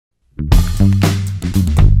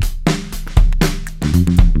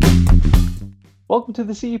Welcome to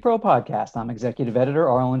the CE Pro podcast. I'm Executive Editor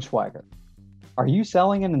Arlen Schweiger. Are you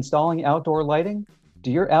selling and installing outdoor lighting?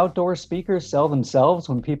 Do your outdoor speakers sell themselves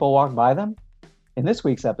when people walk by them? In this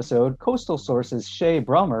week's episode, Coastal Source's Shay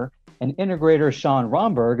Brummer and integrator Shawn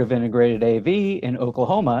Romberg of Integrated AV in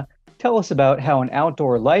Oklahoma tell us about how an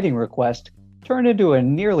outdoor lighting request turned into a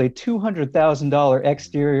nearly $200,000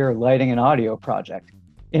 exterior lighting and audio project,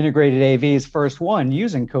 Integrated AV's first one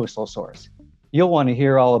using Coastal Source. You'll want to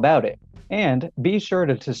hear all about it. And be sure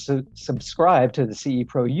to subscribe to the CE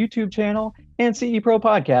Pro YouTube channel and CE Pro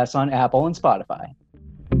podcasts on Apple and Spotify.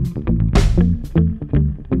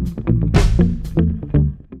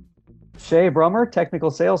 Shay Brummer, Technical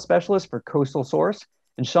Sales Specialist for Coastal Source,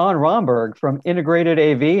 and Shawn Romberg from Integrated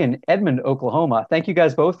AV in Edmond, Oklahoma. Thank you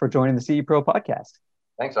guys both for joining the CE Pro podcast.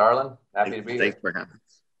 Thanks, Arlen. Happy to be here. Thanks for having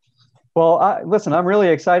us. Well, listen, I'm really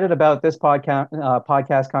excited about this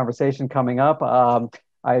podcast conversation coming up.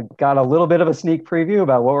 I got a little bit of a sneak preview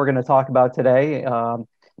about what we're going to talk about today. What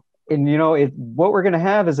we're going to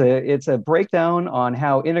have is it's a breakdown on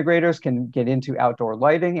how integrators can get into outdoor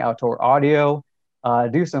lighting, outdoor audio,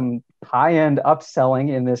 do some high-end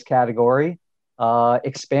upselling in this category,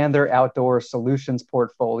 expand their outdoor solutions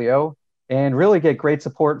portfolio, and really get great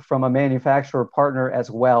support from a manufacturer partner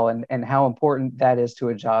as well, and how important that is to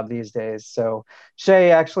a job these days. So,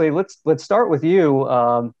 Shay, actually, let's start with you.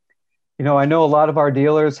 I know a lot of our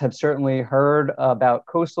dealers have certainly heard about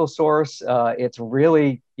Coastal Source. It's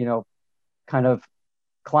really, kind of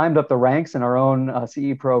climbed up the ranks in our own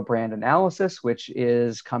CE Pro brand analysis, which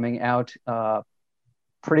is coming out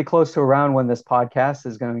pretty close to around when this podcast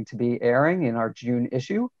is going to be airing in our June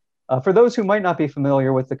issue. For those who might not be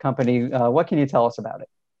familiar with the company, what can you tell us about it?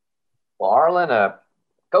 Well, Arlen,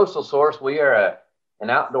 Coastal Source, we are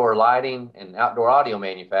an outdoor lighting and outdoor audio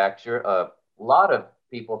manufacturer. A lot of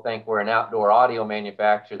people think we're an outdoor audio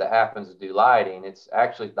manufacturer that happens to do lighting. It's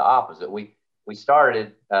actually the opposite. We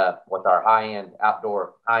started with our high-end,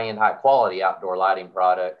 high-quality outdoor lighting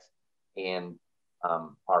products, and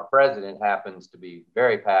our president happens to be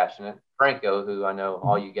very passionate. Franco, who I know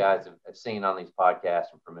all you guys have seen on these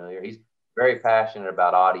podcasts and familiar, he's very passionate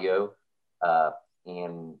about audio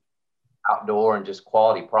and outdoor and just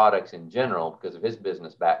quality products in general because of his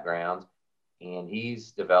business backgrounds. And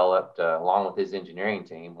he's developed, along with his engineering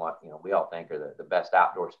team, what we all think are the best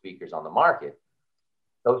outdoor speakers on the market.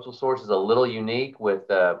 Coastal Source is a little unique with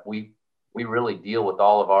we really deal with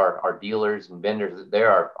all of our dealers and vendors.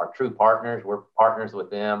 They're our true partners. We're partners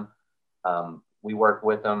with them. We work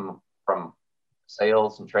with them from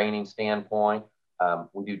sales and training standpoint.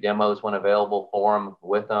 We do demos when available for them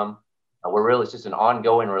with them. It's just an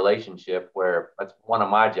ongoing relationship where that's one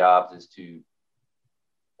of my jobs is to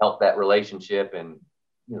help that relationship and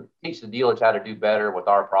teach the dealers how to do better with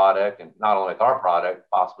our product, and not only with our product,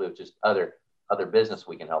 possibly with just other business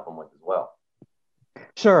we can help them with as well.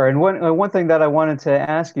 Sure. And one thing that I wanted to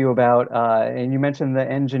ask you about, and you mentioned the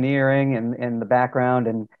engineering and the background,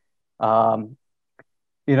 and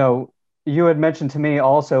you had mentioned to me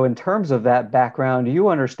also in terms of that background, you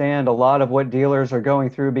understand a lot of what dealers are going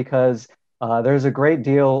through because there's a great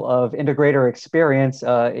deal of integrator experience,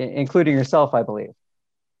 including yourself, I believe.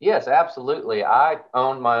 Yes, absolutely. I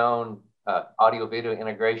owned my own audio video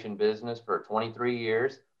integration business for 23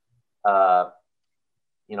 years.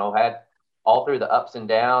 Had all through the ups and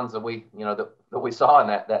downs that we saw in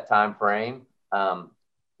that time frame.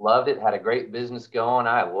 Loved it, had a great business going.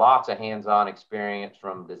 I had lots of hands-on experience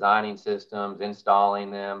from designing systems, installing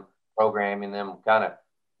them, programming them. Kind of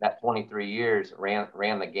that 23 years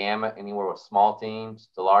ran the gamut, anywhere with small teams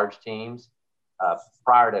to large teams.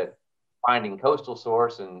 Prior to finding Coastal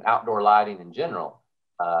Source and outdoor lighting in general,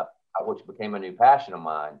 which became a new passion of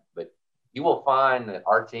mine. But you will find that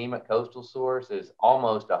our team at Coastal Source is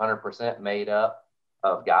almost 100% made up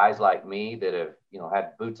of guys like me that have,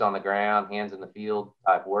 had boots on the ground, hands in the field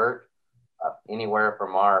type work. Anywhere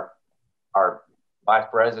from our vice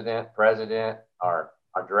president, our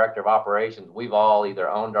director of operations, we've all either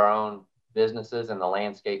owned our own businesses in the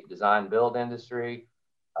landscape design build industry,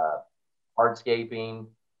 hardscaping,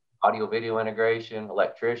 audio video integration,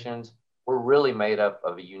 electricians. We're really made up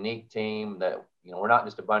of a unique team that, we're not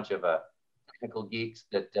just a bunch of technical geeks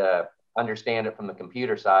that understand it from the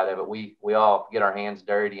computer side of it. We all get our hands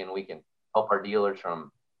dirty and we can help our dealers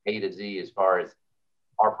from A to Z as far as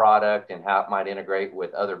our product and how it might integrate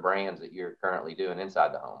with other brands that you're currently doing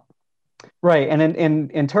inside the home. Right. And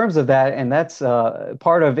in terms of that, and that's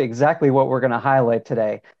part of exactly what we're going to highlight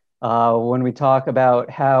today when we talk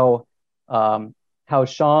about how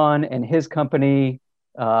Shawn and his company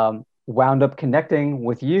wound up connecting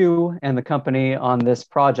with you and the company on this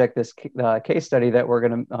project, this case study that we're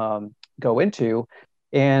going to go into.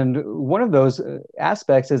 And one of those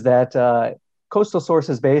aspects is that Coastal Source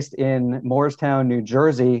is based in Morristown, New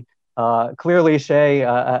Jersey. Clearly, Shay,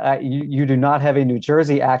 you do not have a New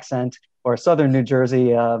Jersey accent or a Southern New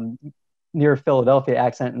Jersey near Philadelphia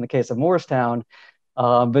accent in the case of Morristown.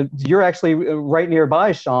 But you're actually right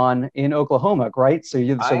nearby, Shawn, in Oklahoma, right? So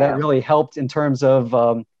that really helped in terms of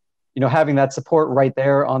having that support right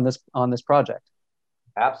there on this project.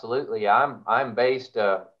 Absolutely. I'm based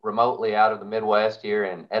remotely out of the Midwest here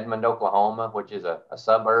in Edmond, Oklahoma, which is a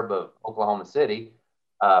suburb of Oklahoma City.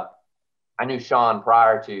 I knew Shawn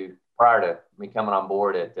prior to me coming on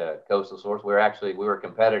board at Coastal Source. We were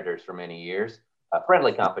competitors for many years,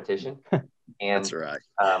 friendly competition. And that's right.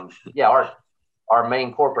 Our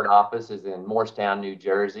main corporate office is in Morristown, New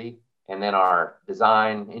Jersey, and then our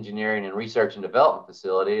design, engineering, and research and development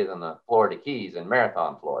facility is in the Florida Keys in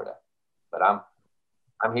Marathon, Florida. But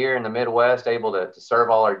I'm here in the Midwest, able to serve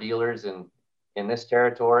all our dealers in this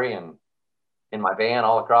territory and in my van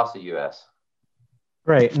all across the U.S.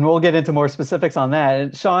 Great, and we'll get into more specifics on that.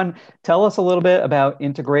 And Shawn, tell us a little bit about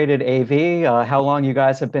Integrated AV, how long you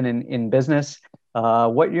guys have been in business,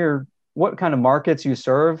 what kind of markets you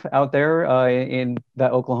serve out there in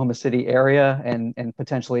the Oklahoma City area and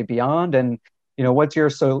potentially beyond, and what's your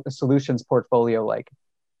solutions portfolio like?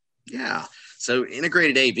 Yeah. So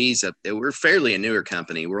Integrated AVs, we're fairly a newer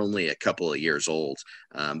company. We're only a couple of years old,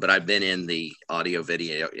 but I've been in the audio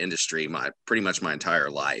video industry pretty much my entire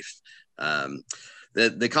life.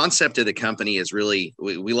 The concept of the company is really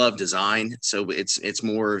we love design, so it's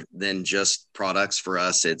more than just products for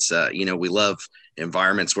us. It's we love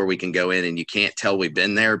environments where we can go in and you can't tell we've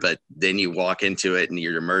been there, but then you walk into it and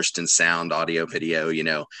you're immersed in sound, audio,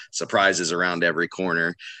 video, surprises around every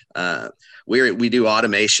corner. We do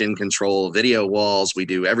automation control, video walls. We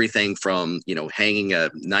do everything from, hanging a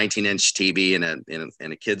 19-inch TV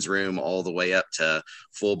in a kid's room all the way up to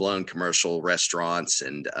full-blown commercial restaurants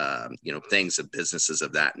and, things of businesses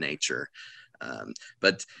of that nature.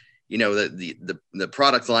 But the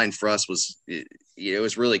product line for us was, it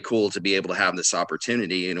was really cool to be able to have this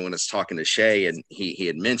opportunity. When I was talking to Shay and he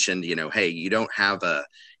had mentioned, hey, you don't have do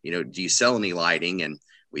you sell any lighting? And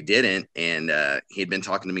we didn't. And he'd been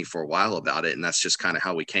talking to me for a while about it. And that's just kind of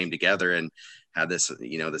how we came together and had this,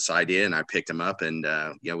 this idea. And I picked him up and,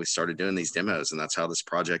 we started doing these demos, and that's how this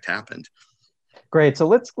project happened. Great. So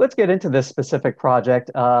let's get into this specific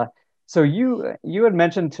project. So you had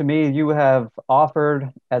mentioned to me you have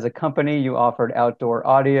offered, as a company, you offered outdoor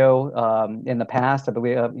audio in the past. I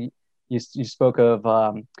believe you spoke of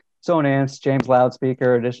Sonance, James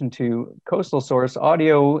Loudspeaker, in addition to Coastal Source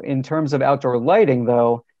audio. In terms of outdoor lighting,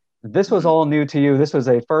 though, this was all new to you. This was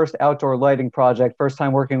a first outdoor lighting project, first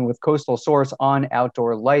time working with Coastal Source on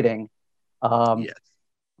outdoor lighting. Yes.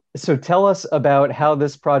 So tell us about how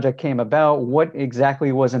this project came about, what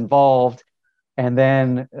exactly was involved, and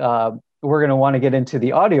then we're going to want to get into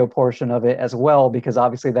the audio portion of it as well, because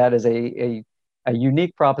obviously that is a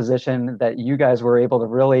unique proposition that you guys were able to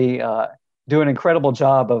really do an incredible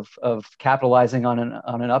job of capitalizing on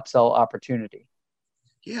an upsell opportunity.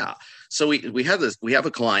 Yeah. So we have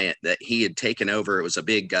a client that he had taken over. It was a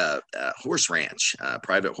big horse ranch,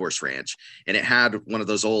 private horse ranch. And it had one of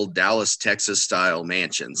those old Dallas, Texas style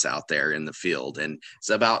mansions out there in the field. And it's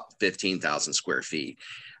about 15,000 square feet.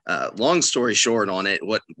 Long story short on it,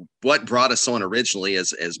 what brought us on originally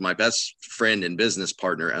is my best friend and business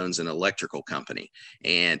partner owns an electrical company,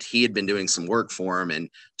 and he had been doing some work for him and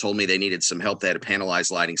told me they needed some help. They had a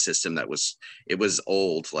panelized lighting system it was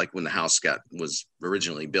old, like when the house was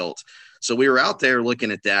originally built. So we were out there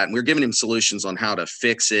looking at that, and we were giving him solutions on how to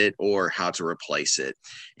fix it or how to replace it.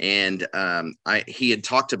 And he had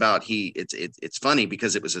talked about it's funny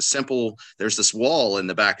because it was a simple. There's this wall in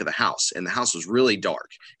the back of the house, and the house was really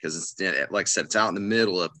dark because it's, like I said, it's out in the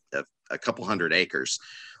middle of a couple hundred acres.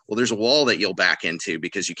 Well, there's a wall that you'll back into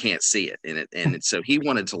because you can't see it in it. And so he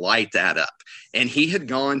wanted to light that up. And he had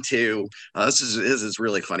gone to, this is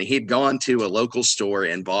really funny. He'd gone to a local store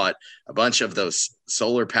and bought a bunch of those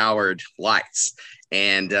solar powered lights.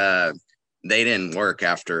 And they didn't work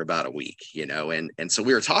after about a week, and so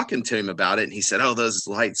we were talking to him about it, and he said, oh, those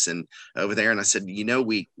lights and over there. And I said,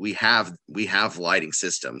 we have lighting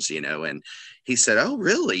systems, and he said, oh,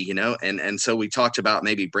 really? And so we talked about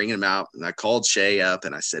maybe bringing him out, and I called Shay up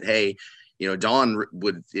and I said, hey, Dawn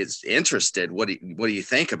is interested. What do you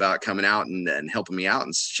think about coming out and helping me out?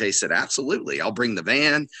 And Shay said, absolutely. I'll bring the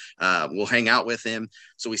van. We'll hang out with him.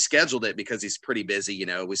 So we scheduled it because he's pretty busy.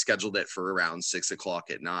 We scheduled it for around 6 o'clock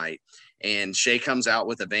at night, and Shay comes out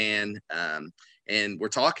with a van. and we're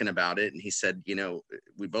talking about it. And he said,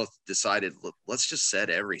 we both decided, look, let's just set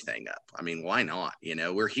everything up. I mean, why not?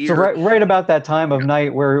 We're here. So right about that time of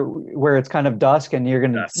night where it's kind of dusk and you're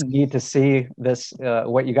going to need to see this,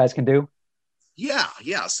 what you guys can do. Yeah.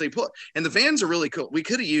 So and the vans are really cool. We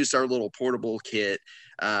could have used our little portable kit,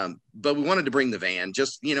 but we wanted to bring the van.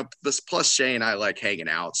 Just plus Shay and I like hanging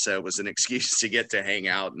out, so it was an excuse to get to hang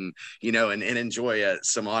out and and enjoy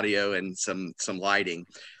some audio and some lighting.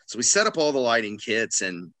 So we set up all the lighting kits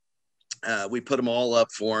and we put them all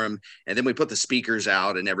up for them, and then we put the speakers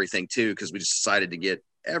out and everything too, because we just decided to get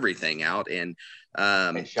everything out. And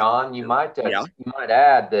Shawn, you might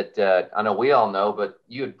add that I know we all know, but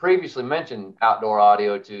you had previously mentioned outdoor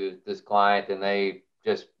audio to this client, and they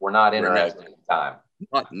just were not interested at the time.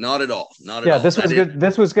 Not at all. Not at all. This was good.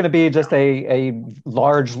 This was going to be just a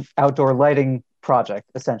large outdoor lighting project,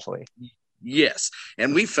 essentially. Yes,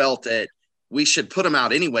 and we felt that we should put them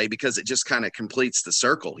out anyway, because it just kind of completes the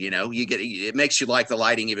circle. It makes you like the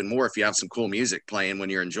lighting even more if you have some cool music playing when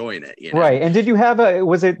you're enjoying it. Right. And did you have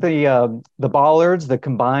was it the bollards, the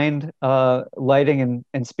combined lighting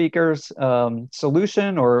and speakers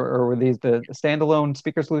solution, or were these the standalone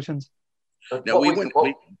speaker solutions? No, go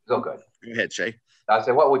good. Go ahead, Shay. I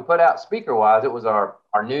said what we put out speaker wise, it was our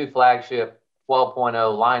new flagship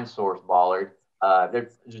 12.0 line source bollard.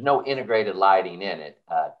 There's no integrated lighting in it.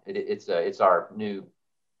 It's our new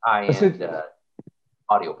high-end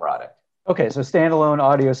audio product. Okay, so standalone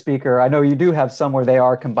audio speaker. I know you do have some where they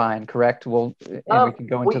are combined, correct? Well, and we can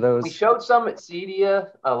go into those. We showed some at CEDIA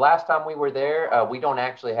last time we were there. We don't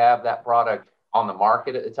actually have that product on the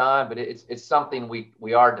market at the time, but it's something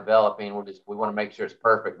we are developing. We want to make sure it's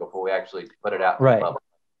perfect before we actually put it out to the public.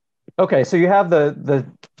 Okay, so you have the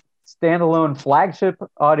standalone flagship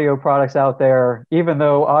audio products out there, even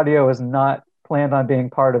though audio is not planned on being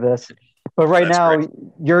part of this. But That's now,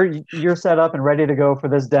 great. you're set up and ready to go for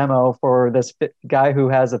this demo for this guy who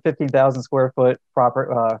has a 15,000 square foot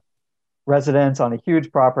residence on a huge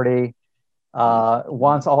property,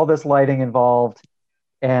 wants all this lighting involved,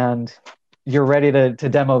 and you're ready to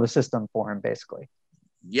demo the system for him, basically.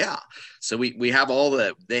 Yeah. So we have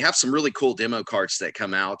they have some really cool demo carts that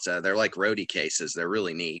come out. They're like roadie cases. They're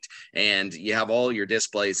really neat. And you have all your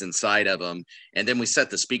displays inside of them. And then we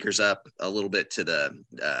set the speakers up a little bit to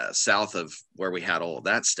the south of where we had all of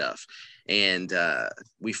that stuff. And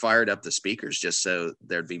we fired up the speakers just so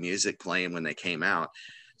there'd be music playing when they came out.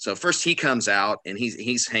 So first he comes out and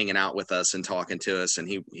he's hanging out with us and talking to us, and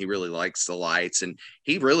he really likes the lights, and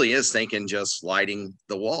he really is thinking just lighting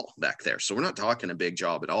the wall back there. So we're not talking a big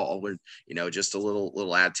job at all. We're, just a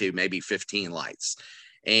little add to maybe 15 lights.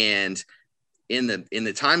 And in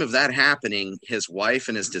the time of that happening, his wife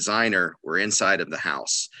and his designer were inside of the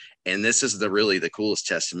house. And this is really the coolest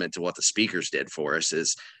testament to what the speakers did for us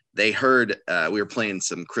is they heard, we were playing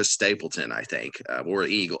some Chris Stapleton, I think, or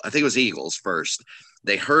Eagle. I think it was Eagles first.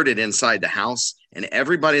 They heard it inside the house, and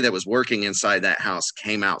everybody that was working inside that house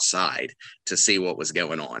came outside to see what was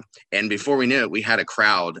going on. And before we knew it, we had a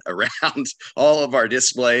crowd around all of our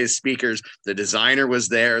displays, speakers. The designer was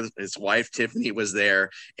there. His wife, Tiffany, was there,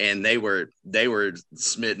 and they were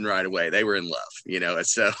smitten right away. They were in love,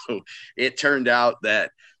 So it turned out that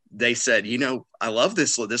they said, I love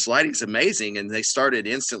this lighting's amazing. And they started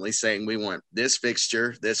instantly saying, we want this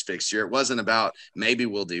fixture. It wasn't about maybe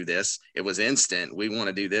we'll do this. It was instant. We want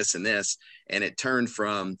to do this and this. And it turned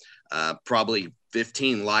from probably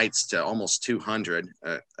 15 lights to almost 200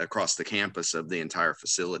 across the campus of the entire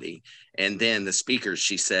facility. And then the speakers,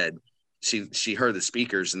 she said, she heard the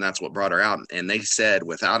speakers, and that's what brought her out. And they said,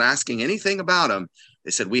 without asking anything about them,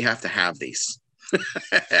 they said, we have to have these.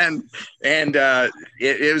 and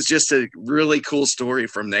it was just a really cool story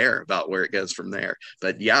from there about where it goes from there.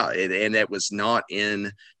 But yeah, and it was not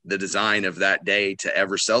in the design of that day to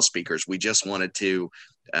ever sell speakers. We just wanted to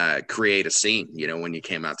create a scene, when you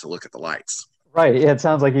came out to look at the lights. Right. It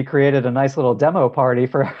sounds like you created a nice little demo party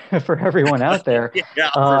for everyone out there.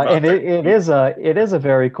 And it is a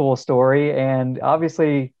very cool story. And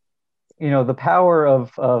obviously, the power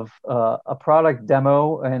of a product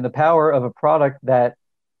demo and the power of a product that,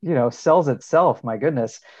 sells itself, my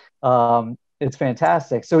goodness, it's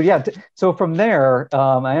fantastic. So yeah, so from there,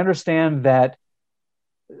 I understand that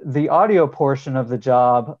the audio portion of the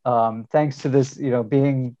job, thanks to this,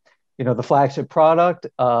 being, the flagship product,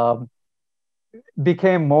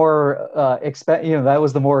 became more expensive. That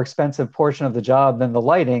was the more expensive portion of the job than the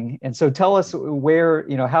lighting. And so tell us where,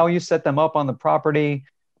 how you set them up on the property,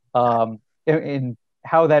 and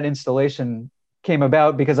how that installation came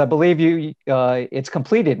about, because I believe it's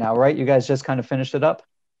completed now, right? You guys just kind of finished it up.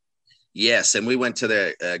 Yes. And we went to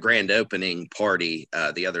the grand opening party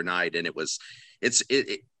the other night, and it was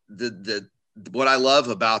the what I love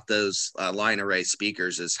about those line array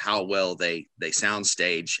speakers is how well they sound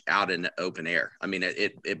stage out in the open air. I mean,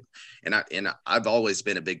 I've always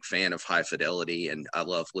been a big fan of high fidelity, and I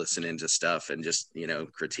love listening to stuff and just,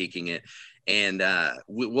 critiquing it. And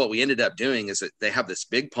what we ended up doing is that they have this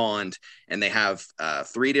big pond, and they have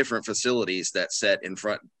 3 different facilities that set in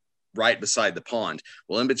front, right beside the pond.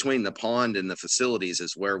 Well, in between the pond and the facilities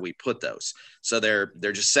is where we put those. So they're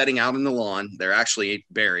just setting out in the lawn. They're actually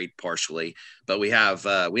buried partially, but we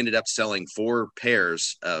ended up selling 4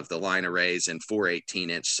 pairs of the line arrays and 4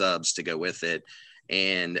 18-inch subs to go with it.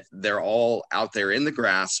 And they're all out there in the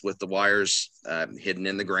grass with the wires hidden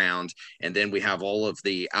in the ground. And then we have all of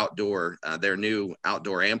the outdoor, their new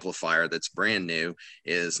outdoor amplifier that's brand new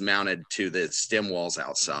is mounted to the stem walls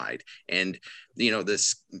outside. And I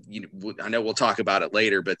know we'll talk about it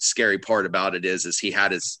later, but scary part about it is he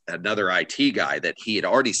had another IT guy that he had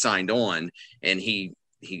already signed on, and he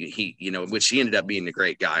which he ended up being a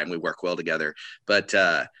great guy, and we work well together. But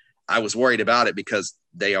I was worried about it because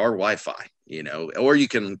they are Wi-Fi, or you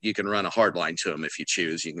can run a hard line to them if you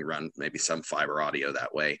choose. You can run maybe some fiber audio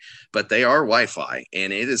that way, but they are Wi-Fi,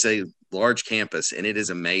 and it is a large campus, and it is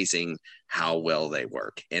amazing how well they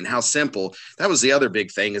work and how simple. That was the other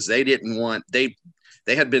big thing, is they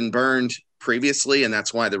had been burned previously, and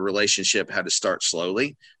that's why the relationship had to start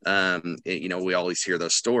slowly. We always hear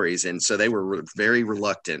those stories, and so they were very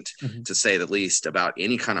reluctant, to say the least, about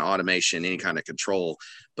any kind of automation, any kind of control.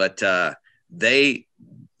 But they're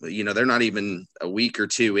not even a week or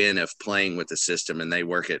 2 in of playing with the system, and they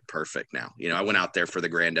work it perfect now. I went out there for the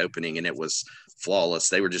grand opening, and it was flawless.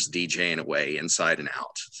 They were just DJing away inside and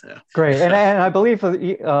out. So. Great. And I believe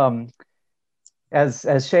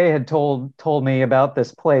as Shay had told me about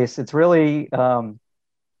this place, it's really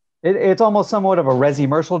it's almost somewhat of a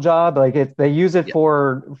resi-mercial job. Like they use it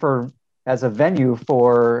for as a venue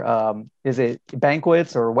for is it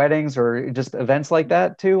banquets or weddings or just events like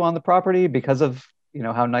that too on the property, because of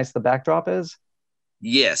how nice the backdrop is?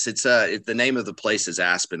 Yes, it's the name of the place is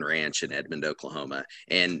Aspen Ranch in Edmond, Oklahoma.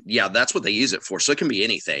 And yeah, that's what they use it for. So it can be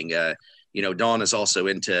anything. Don is also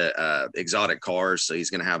into exotic cars, so he's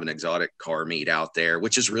going to have an exotic car meet out there,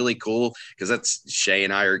 which is really cool, because that's Shay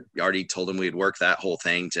and I already told him we'd work that whole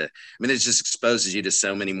thing it just exposes you to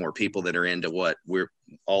so many more people that are into what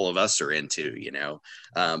all of us are into,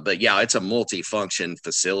 but yeah, it's a multi-function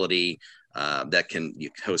facility that can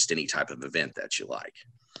host any type of event that you like.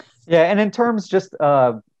 Yeah, and in terms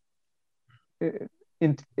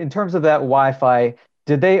in terms of that Wi-Fi,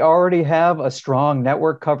 did they already have a strong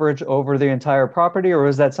network coverage over the entire property, or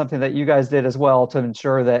is that something that you guys did as well to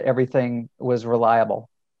ensure that everything was reliable?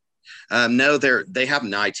 No, they have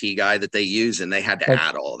an IT guy that they use, and they had to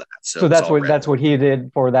add all of that. So that's what he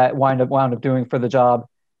did for that, wound up doing for the job,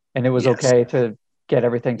 and it was okay to get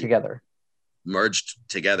everything together. Merged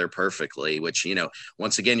together perfectly, which,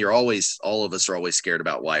 once again, all of us are always scared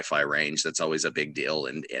about Wi-Fi range. That's always a big deal,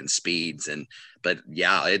 and speeds. But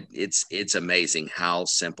yeah, it's amazing how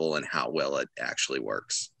simple and how well it actually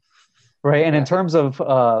works. Right. And in terms of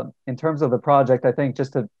the project, I think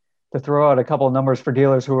just to throw out a couple of numbers for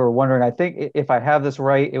dealers who are wondering, I think if I have this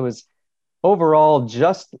right, it was overall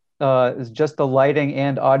just the lighting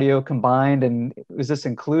and audio combined. And is this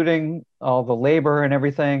including all the labor and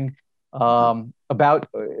everything? About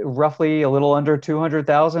roughly a little under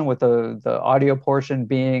 200,000, with the audio portion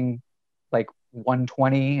being like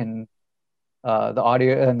 120 and the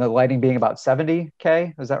audio and the lighting being about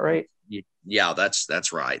 70K. Is that right? Yeah,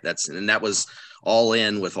 that's right. And that was all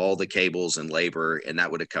in with all the cables and labor, and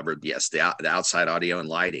that would have covered, yes, the outside audio and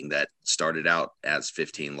lighting that started out as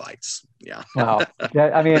 15 lights. Yeah. Wow.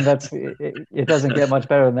 It doesn't get much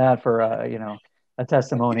better than that for a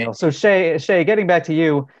testimonial. So Shay, getting back to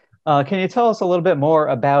you, can you tell us a little bit more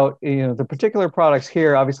about the particular products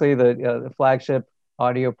here? Obviously, the flagship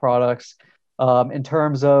audio products, in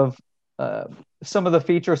terms of some of the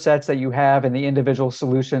feature sets that you have in the individual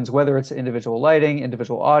solutions, whether it's individual lighting,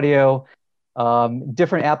 individual audio,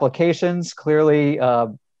 different applications. Clearly,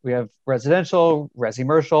 we have residential,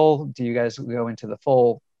 resi-mercial. Do you guys go into the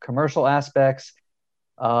full commercial aspects?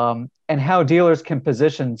 And how dealers can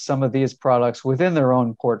position some of these products within their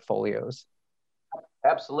own portfolios?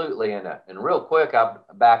 Absolutely. And real quick, I'll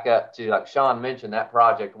back up to, like Shawn mentioned, that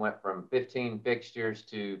project went from 15 fixtures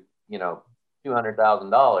to,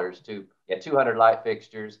 $200,000 to 200 light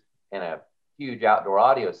fixtures and a huge outdoor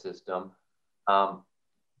audio system.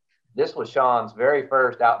 This was Shawn's very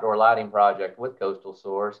first outdoor lighting project with Coastal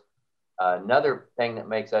Source. Another thing that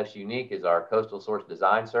makes us unique is our Coastal Source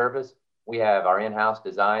design service. We have our in-house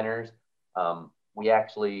designers. We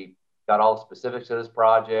actually got all the specifics of this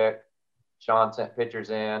project. Shawn sent pictures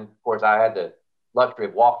in. Of course, I had the luxury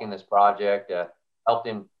of walking this project, helped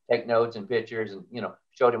him take notes and pictures, and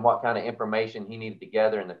showed him what kind of information he needed to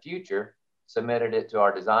gather in the future. Submitted it to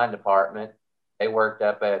our design department. They worked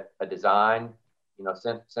up a design.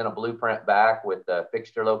 Sent a blueprint back with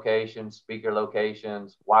fixture locations, speaker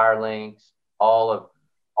locations, wire links, all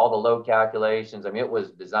the load calculations. I mean, it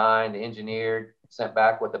was designed, engineered, sent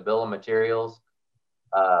back with a bill of materials.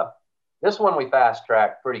 This one we fast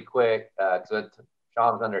tracked pretty quick because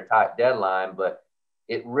Shawn's under a tight deadline, but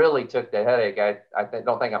it really took the headache. I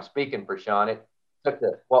don't think I'm speaking for Shawn. It took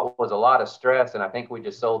what was a lot of stress, and I think we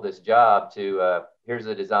just sold this job to here's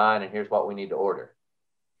the design and here's what we need to order.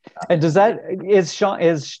 And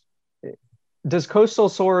does Coastal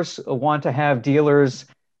Source want to have dealers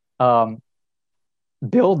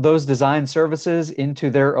build those design services into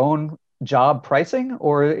their own job pricing,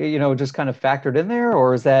 or just kind of factored in there,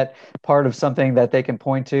 or is that part of something that they can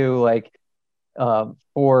point to, like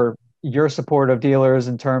for your support of dealers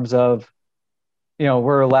in terms of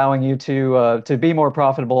we're allowing you to be more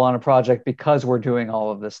profitable on a project because we're doing all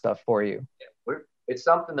of this stuff for you? It's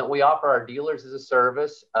something that we offer our dealers as a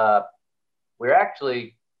service. We're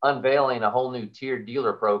actually unveiling a whole new tiered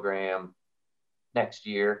dealer program next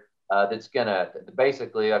year. That's going to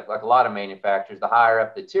basically, like a lot of manufacturers, the higher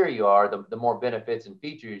up the tier you are, the more benefits and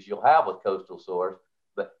features you'll have with Coastal Source.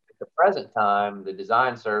 But at the present time, the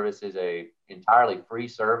design service is a entirely free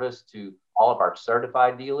service to all of our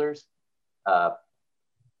certified dealers.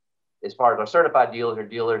 As far as our certified dealers are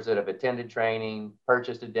dealers that have attended training,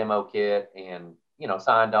 purchased a demo kit, and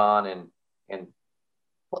signed on and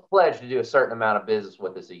pledged to do a certain amount of business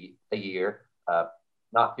with us a year.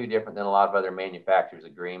 Not too different than a lot of other manufacturers'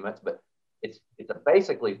 agreements, but it's a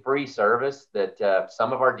basically free service that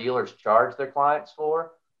some of our dealers charge their clients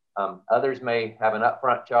for. Others may have an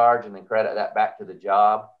upfront charge and then credit that back to the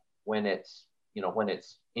job when it's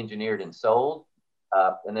engineered and sold.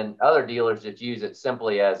 And then other dealers just use it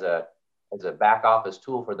simply as a back office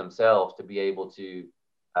tool for themselves to be able to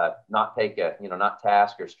not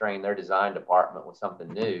task or strain their design department with something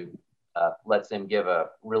new. Lets them give a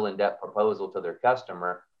real in-depth proposal to their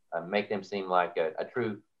customer, make them seem like a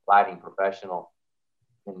true lighting professional,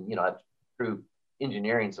 and a true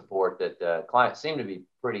engineering support that clients seem to be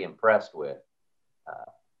pretty impressed with.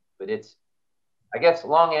 But I guess,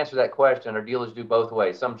 long answer to that question, our dealers do both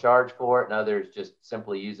ways. Some charge for it, and others just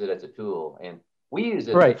simply use it as a tool. And we use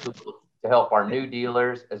it as a tool to help our new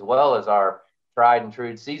dealers as well as our tried and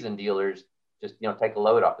true seasoned dealers just take a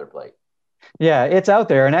load off their plate. Yeah, it's out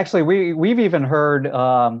there. And actually, we've even heard,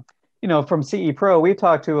 from CE Pro, we've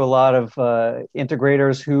talked to a lot of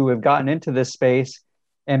integrators who have gotten into this space.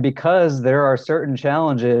 And because there are certain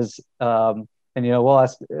challenges, and, we'll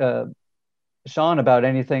ask Shawn about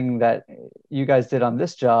anything that you guys did on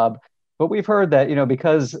this job, but we've heard that,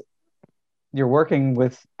 because you're working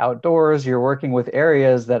with outdoors, you're working with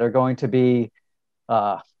areas that are going to be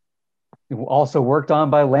also worked on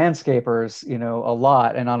by landscapers, a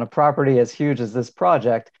lot. And on a property as huge as this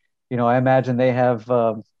project, I imagine they have,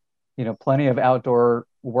 plenty of outdoor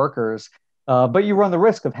workers. But you run the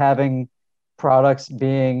risk of having products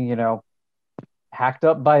being, hacked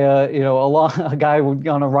up by a guy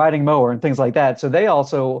on a riding mower and things like that. So they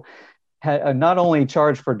also not only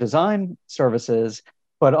charge for design services,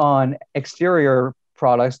 but on exterior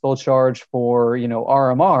products, they'll charge for,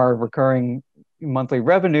 RMR, recurring monthly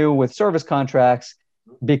revenue with service contracts,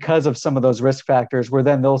 because of some of those risk factors, where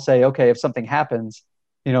then they'll say, okay, if something happens,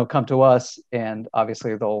 come to us, and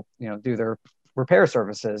obviously they'll do their repair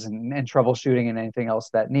services and troubleshooting and anything else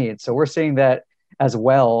that needs. So we're seeing that as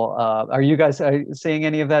well. Are you guys seeing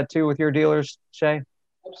any of that too with your dealers, Shay?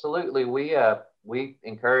 Absolutely. We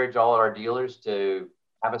encourage all our dealers to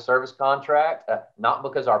have a service contract, not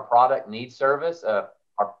because our product needs service.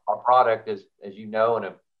 Our product is, as you know and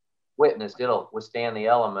have witnessed, it'll withstand the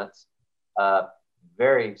elements.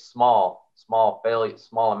 Very small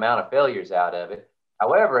amount of failures out of it.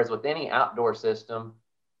 However, as with any outdoor system,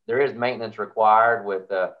 there is maintenance required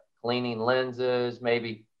with cleaning lenses,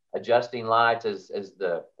 maybe adjusting lights as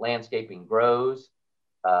the landscaping grows.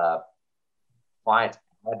 Clients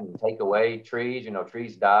having to take away trees.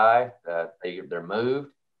 Trees die, they're moved.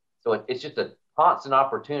 So it's just a constant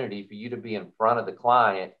opportunity for you to be in front of the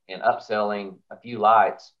client and upselling a few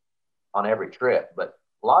lights on every trip. But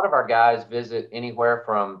a lot of our guys visit anywhere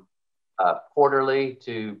from quarterly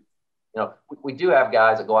to, we do have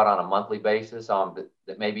guys that go out on a monthly basis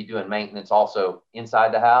that may be doing maintenance also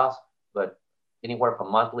inside the house, but anywhere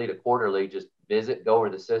from monthly to quarterly, just visit, go over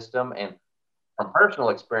the system. And from personal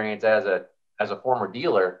experience as a former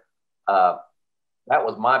dealer, that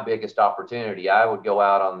was my biggest opportunity. I would go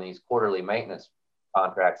out on these quarterly maintenance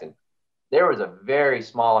contracts, and there was a very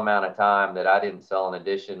small amount of time that I didn't sell an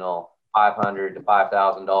additional $500 to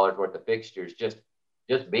 $5,000 worth of fixtures, just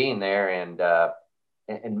being there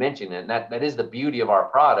and mentioning it. And that is the beauty of our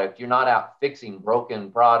product. You're not out fixing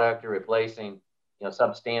broken product or replacing,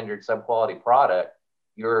 substandard, subquality product.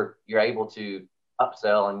 You're able to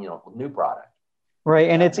upsell and, new product. Right.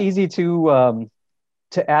 And it's easy to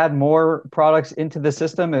add more products into the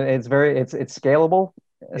system. It's scalable,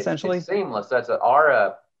 essentially. It's seamless. That's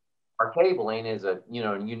our cabling is a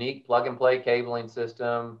unique plug and play cabling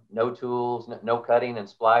system. No tools, no cutting and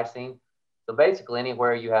splicing. So basically,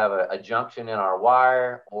 anywhere you have a junction in our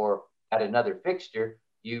wire or at another fixture,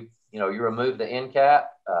 you remove the end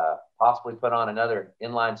cap, possibly put on another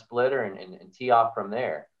inline splitter and tee off from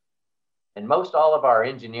there. And most all of our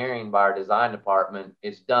engineering by our design department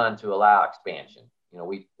is done to allow expansion.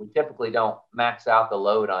 We typically don't max out the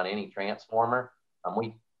load on any transformer.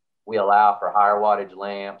 We allow for higher wattage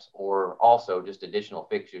lamps or also just additional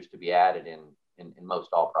fixtures to be added in most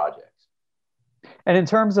all projects. And in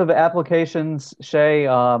terms of applications, Shay,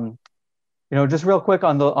 just real quick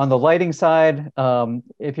on the lighting side,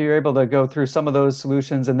 if you're able to go through some of those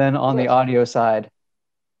solutions, and then on the audio side.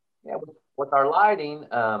 Yeah, with our lighting,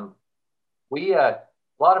 we a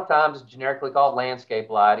lot of times it's generically called landscape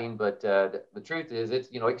lighting, but the truth is it's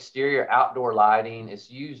exterior outdoor lighting. It's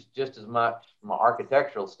used just as much from an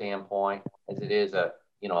architectural standpoint as it is a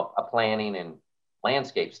planning and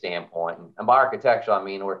landscape standpoint. And by architectural, I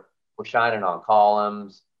mean we're shining on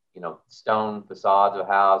columns, stone facades of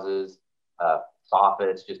houses,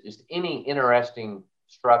 soffits, just any interesting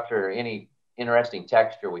structure, any interesting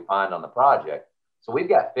texture we find on the project. So we've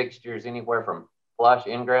got fixtures anywhere from flush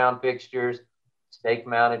in-ground fixtures, stake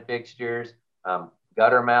mounted fixtures,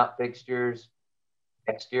 gutter mount fixtures,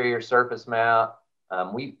 exterior surface mount.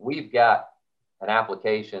 We've got an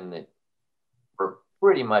application that for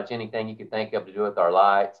pretty much anything you could think of to do with our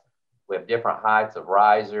lights. We have different heights of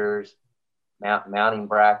risers, mounting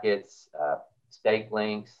brackets, stake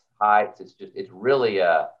lengths, heights. It's really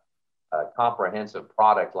a comprehensive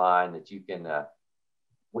product line that you can.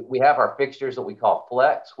 We have our fixtures that we call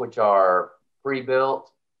flex, which are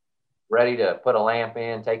pre-built, ready to put a lamp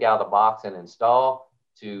in, take out of the box and install,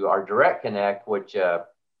 to our direct connect, which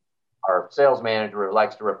our sales manager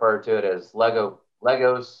likes to refer to it as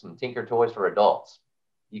Legos and Tinker Toys for adults.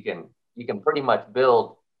 You can pretty much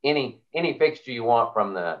build any fixture you want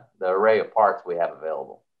from the array of parts we have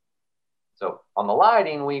available. So on the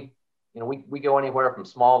lighting, we go anywhere from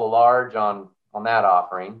small to large on that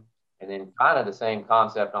offering, and then kind of the same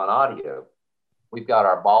concept on audio. We've got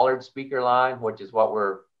our bollard speaker line, which is what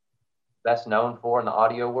we're best known for in the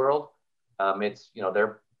audio world. It's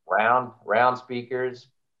they're round speakers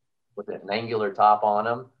with an angular top on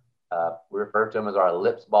them. We refer to them as our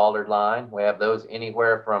ellipse bollard line. We have those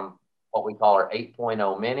anywhere from what we call our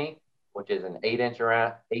 8.0 mini, which is an 8-inch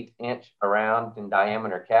around in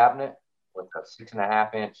diameter cabinet with a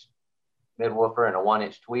 6.5-inch midwoofer and a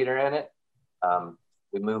 1-inch tweeter in it.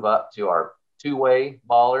 We move up to our 2-way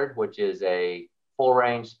bollard, which is a full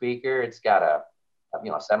range speaker. It's got a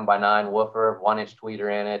 7x9 woofer, 1-inch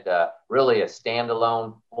tweeter in it. Really a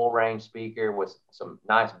standalone full range speaker with some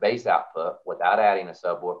nice bass output without adding a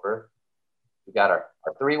subwoofer. We got our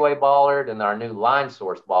 3-way bollard and our new line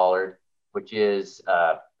source bollard, which is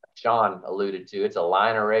Shawn alluded to. It's a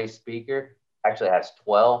line array speaker. Actually has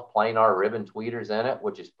 12 planar ribbon tweeters in it,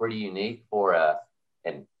 which is pretty unique for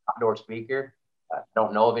an outdoor speaker.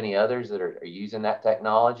 Don't know of any others that are using that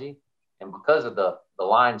technology. And because of the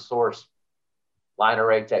line source line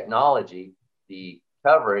array technology, the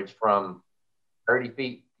coverage from 30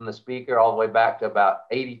 feet from the speaker all the way back to about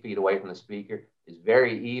 80 feet away from the speaker is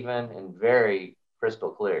very even and very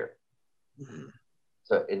crystal clear. Mm-hmm.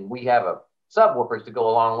 So, and we have subwoofers to go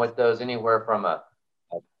along with those, anywhere from a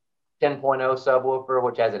 10.0 subwoofer,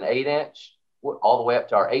 which has an 8-inch, all the way up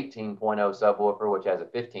to our 18.0 subwoofer, which has a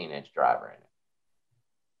 15-inch driver in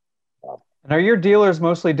it. And are your dealers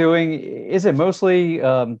mostly is it mostly,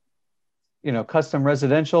 custom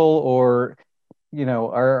residential, or,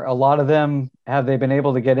 are a lot of them, have they been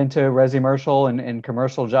able to get into resi-commercial and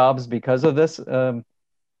commercial jobs because of this,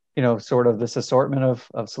 sort of this assortment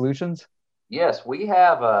of solutions? Yes, we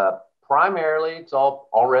have primarily, it's all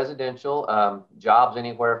residential, jobs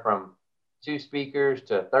anywhere from 2 speakers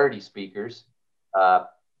to 30 speakers.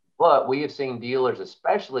 But we have seen dealers,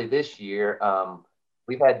 especially this year,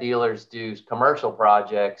 we've had dealers do commercial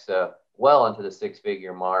projects well into the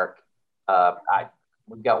 6-figure mark.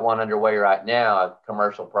 We've got one underway right now, a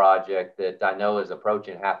commercial project that I know is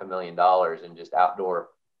approaching $500,000 in just outdoor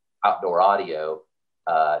audio.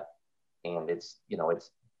 And it's,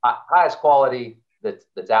 it's highest quality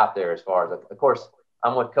that's out there as far as, of course,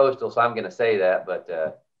 I'm with Coastal, so I'm going to say that,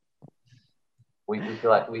 but we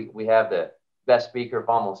feel like we have the best speaker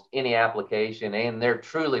for almost any application, and they're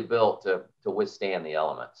truly built to withstand the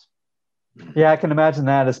elements. Yeah, I can imagine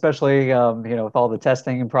that, especially with all the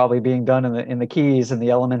testing and probably being done in the keys and the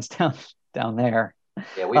elements down there.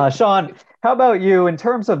 Yeah, Shawn, how about you in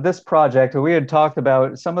terms of this project? We had talked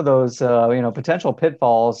about some of those potential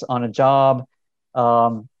pitfalls on a job.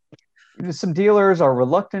 Some dealers are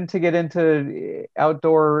reluctant to get into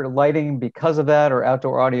outdoor lighting because of that, or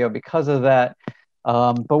outdoor audio because of that.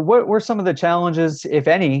 But what were some of the challenges, if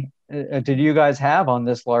any, did you guys have on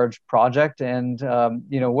this large project? And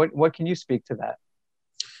what can you speak to that?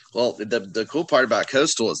 Well, the cool part about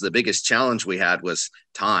Coastal is the biggest challenge we had was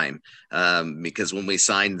time, because when we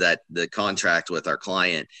signed the contract with our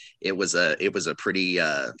client, it was a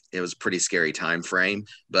pretty scary time frame.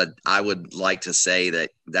 But I would like to say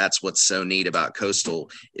that's what's so neat about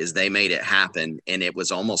Coastal is they made it happen, and it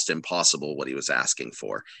was almost impossible what he was asking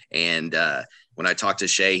for. And when I talked to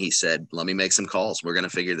Shay, he said, "Let me make some calls. We're going to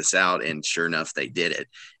figure this out." And sure enough, they did it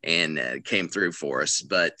and came through for us.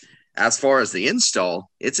 But as far as the install,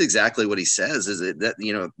 it's exactly what he says.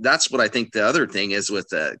 That's what I think the other thing is with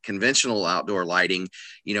the conventional outdoor lighting.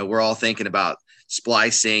 We're all thinking about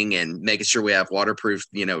splicing and making sure we have waterproof,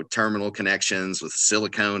 terminal connections with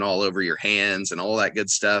silicone all over your hands and all that good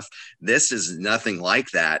stuff. This is nothing like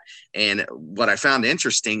that. And what I found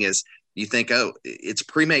interesting is you think, oh, it's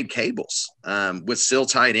pre-made cables with still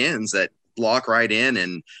tight ends that lock right in.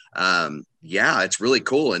 And it's really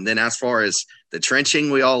cool. And then as far as the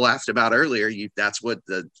trenching we all laughed about earlier, that's what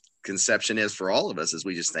the conception is for all of us, is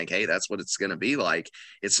we just think, hey, that's what it's going to be like.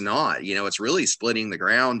 It's not, it's really splitting the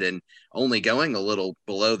ground and only going a little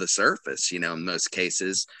below the surface, in most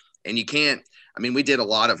cases. And you can't, we did a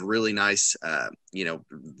lot of really nice,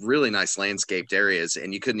 really nice landscaped areas,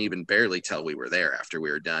 and you couldn't even barely tell we were there after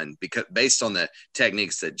we were done, because based on the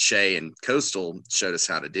techniques that Shay and Coastal showed us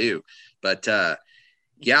how to do. But that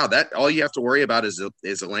all you have to worry about is a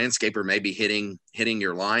landscaper maybe hitting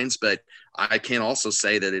your lines. But I can also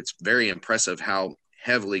say that it's very impressive how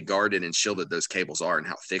heavily guarded and shielded those cables are and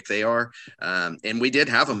how thick they are. And we did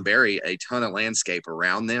have them bury a ton of landscape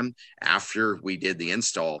around them after we did the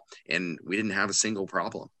install, and we didn't have a single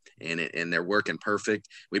problem. And they're working perfect.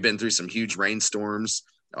 We've been through some huge rainstorms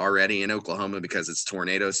already in Oklahoma because it's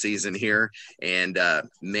tornado season here, and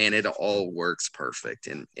man, it all works perfect,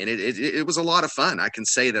 and it was a lot of fun. I can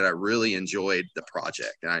say that I really enjoyed the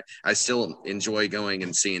project, and I still enjoy going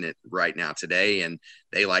and seeing it right now today, and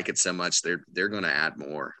they like it so much they're going to add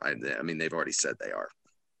more. They've already said they are.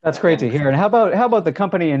 That's great to hear. And how about the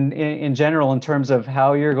company in general, in terms of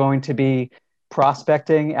how you're going to be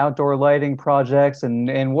prospecting outdoor lighting projects,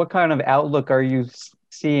 and what kind of outlook are you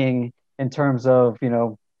seeing in terms of,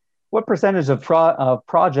 what percentage of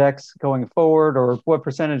projects going forward, or what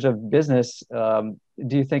percentage of business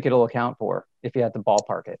do you think it'll account for, if you had to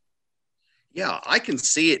ballpark it? Yeah, I can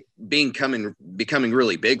see it becoming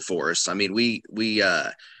really big for us. We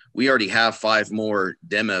already have 5 more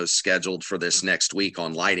demos scheduled for this next week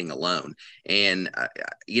on lighting alone. And,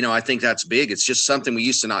 I think that's big. It's just something we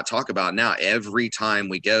used to not talk about. Now, every time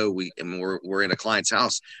we go, we're in a client's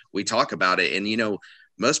house, we talk about it. And,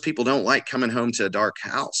 most people don't like coming home to a dark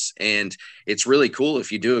house. And it's really cool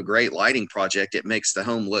if you do a great lighting project, it makes the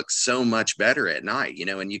home look so much better at night,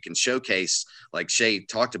 and you can showcase, like Shay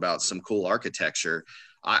talked about, some cool architecture.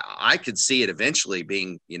 I could see it eventually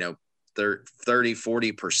being,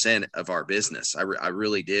 30-40% of our business. I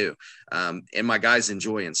really do. And my guys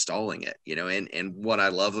enjoy installing it, and what I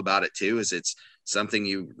love about it too is it's something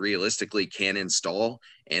you realistically can install,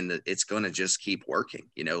 and it's going to just keep working.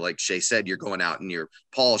 Like Shay said, you're going out and you're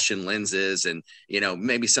polishing lenses and,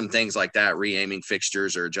 maybe some things like that, re-aiming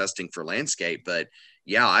fixtures or adjusting for landscape. But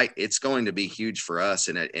yeah, it's going to be huge for us.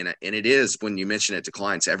 And it is, when you mention it to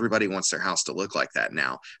clients, everybody wants their house to look like that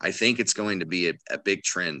now. I think it's going to be a big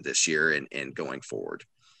trend this year and going forward.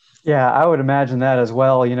 Yeah, I would imagine that as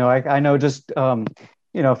well. I know just, from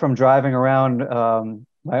driving around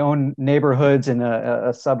my own neighborhoods in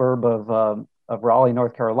a suburb of Raleigh,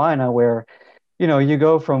 North Carolina, where, you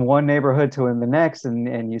go from one neighborhood to the next,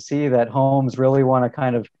 and you see that homes really want to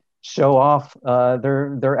kind of show off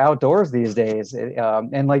their outdoors these days.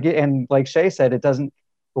 And like Shay said,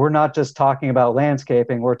 we're not just talking about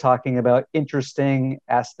landscaping, we're talking about interesting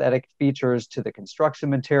aesthetic features to the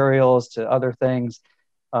construction materials, to other things.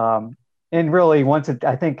 And really,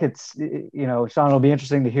 I think it's, Shawn, it'll be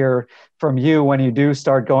interesting to hear from you when you do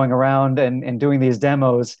start going around and doing these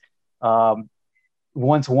demos.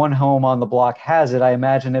 once one home on the block has it, I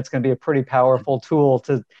imagine it's going to be a pretty powerful tool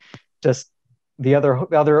to just the other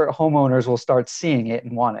homeowners will start seeing it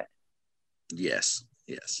and want it. Yes.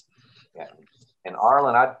 Yes. Yeah. And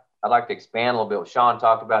Arlen, I'd like to expand a little bit. What Shawn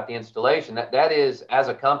talked about the installation. That is, as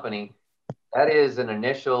a company, that is an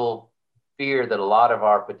initial fear that a lot of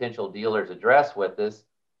our potential dealers address with us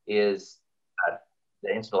is the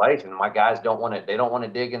installation. My guys they don't want to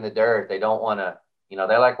dig in the dirt. They don't want to, they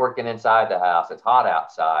like working inside the house. It's hot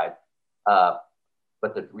outside.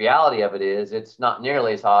 But the reality of it is it's not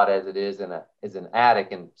nearly as hot as it is in an attic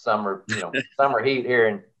in summer, summer heat here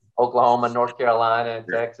in Oklahoma, North Carolina, and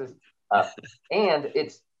Texas. And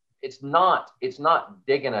it's not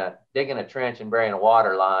digging a trench and burying a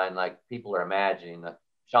water line like people are imagining.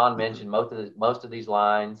 Shawn mentioned most of these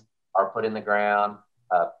lines are put in the ground,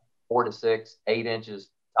 4 to 6, 8 inches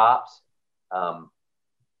tops,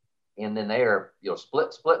 and then they are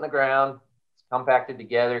split in the ground, compacted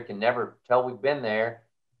together. Can never tell we've been there.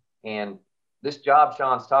 And this job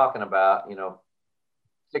Shawn's talking about,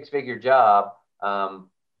 6-figure job,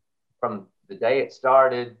 from the day it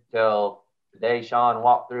started till the day Shawn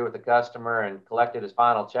walked through with the customer and collected his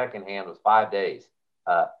final check in hand was 5 days.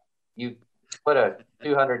 You put a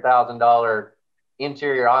 $200,000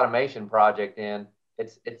 interior automation project in,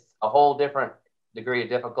 it's a whole different degree of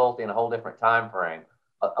difficulty and a whole different time frame.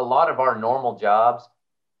 A lot of our normal jobs,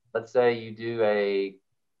 let's say you do a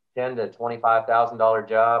 $10,000 to $25,000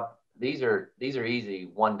 job. These are easy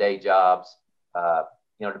one-day jobs.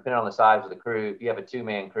 Depending on the size of the crew. If you have a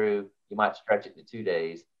 2-man crew, you might stretch it to 2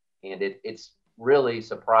 days. And it's really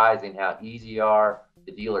surprising how easy are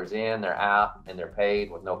the dealers in, they're out, and they're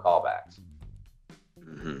paid with no callbacks.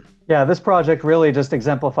 Mm-hmm. Yeah, this project really just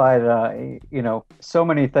exemplified, so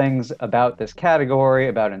many things about this category,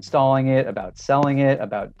 about installing it, about selling it,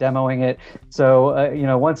 about demoing it. So,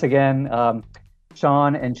 once again,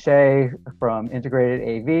 Shawn and Shay from Integrated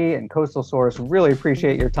AV and Coastal Source really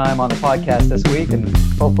appreciate your time on the podcast this week, and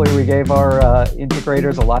hopefully we gave our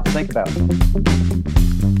integrators a lot to think about.